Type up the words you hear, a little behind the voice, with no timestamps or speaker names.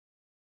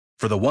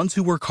For the ones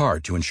who work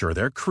hard to ensure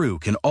their crew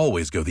can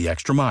always go the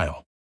extra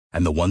mile,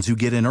 and the ones who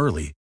get in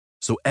early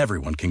so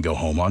everyone can go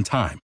home on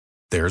time,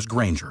 there's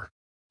Grainger,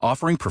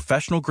 offering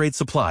professional-grade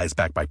supplies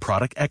backed by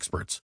product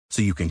experts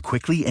so you can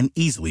quickly and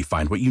easily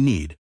find what you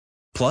need.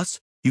 Plus,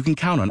 you can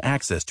count on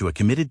access to a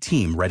committed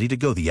team ready to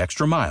go the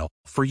extra mile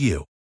for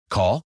you.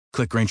 Call,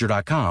 click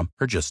Grainger.com,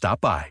 or just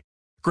stop by.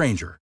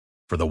 Grainger,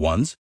 for the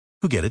ones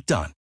who get it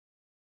done.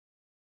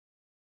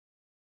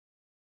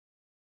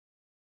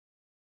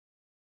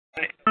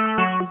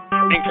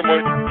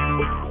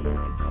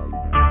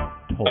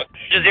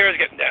 Jazeera's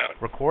getting down.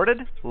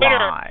 Recorded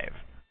Winner. live.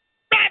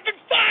 Rapid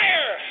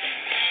fire!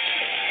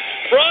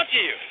 Brought to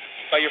you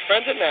by your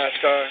friends at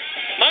NASCAR.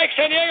 Mike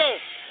San Diego.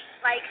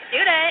 Like,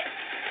 shoot it.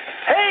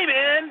 Hey,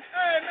 man.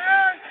 Hey,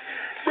 man.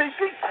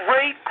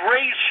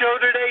 Great show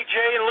today,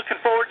 Jay, and looking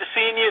forward to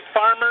seeing you at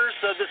Farmers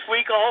this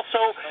week.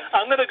 Also,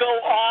 I'm going to go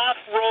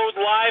off-road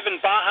live in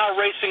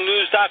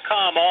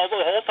BajaRacingNews.com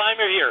the whole time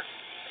you're here.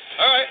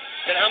 All right.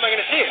 Then how am I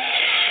going to see it?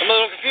 I'm a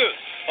little confused.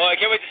 Oh, I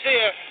can't wait to see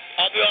you.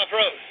 I'll be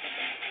off-road.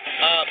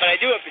 But I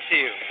do hope to see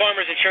you.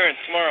 Farmers Insurance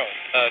tomorrow.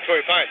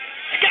 Torrey Pines.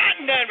 Scott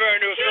in Denver, a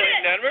new affiliate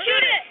in Denver.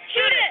 Shoot it.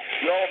 Shoot it.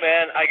 Yo,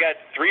 man, I got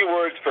 3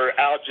 words for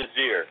Al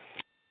Jazeera.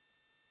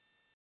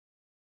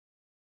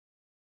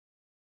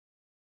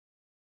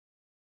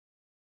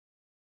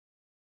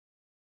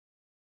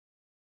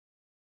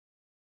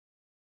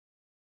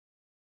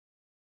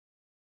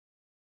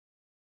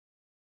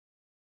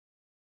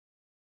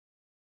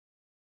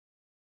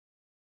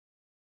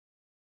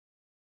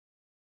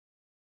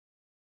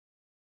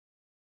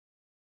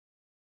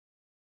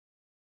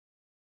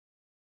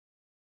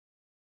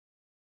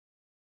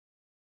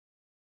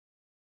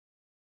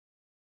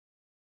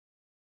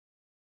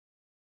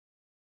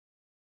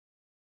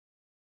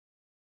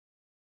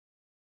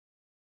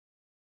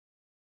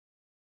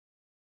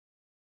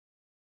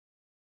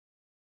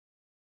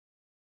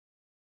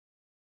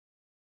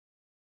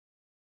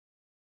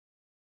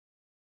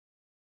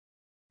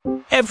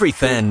 Every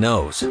fan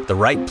knows the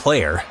right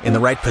player in the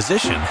right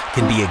position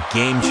can be a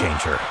game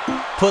changer.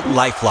 Put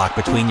LifeLock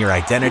between your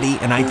identity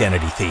and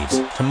identity thieves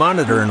to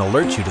monitor and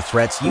alert you to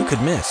threats you could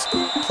miss.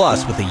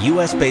 Plus, with a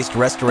U.S.-based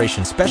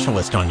restoration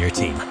specialist on your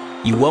team,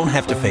 you won't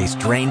have to face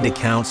drained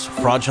accounts,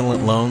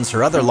 fraudulent loans,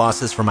 or other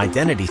losses from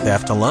identity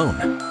theft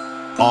alone.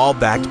 All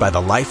backed by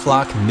the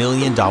LifeLock $1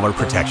 Million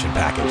Protection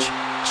Package.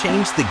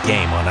 Change the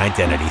game on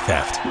identity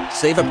theft.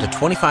 Save up to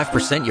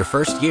 25% your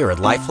first year at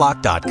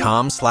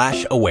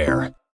LifeLock.com/aware.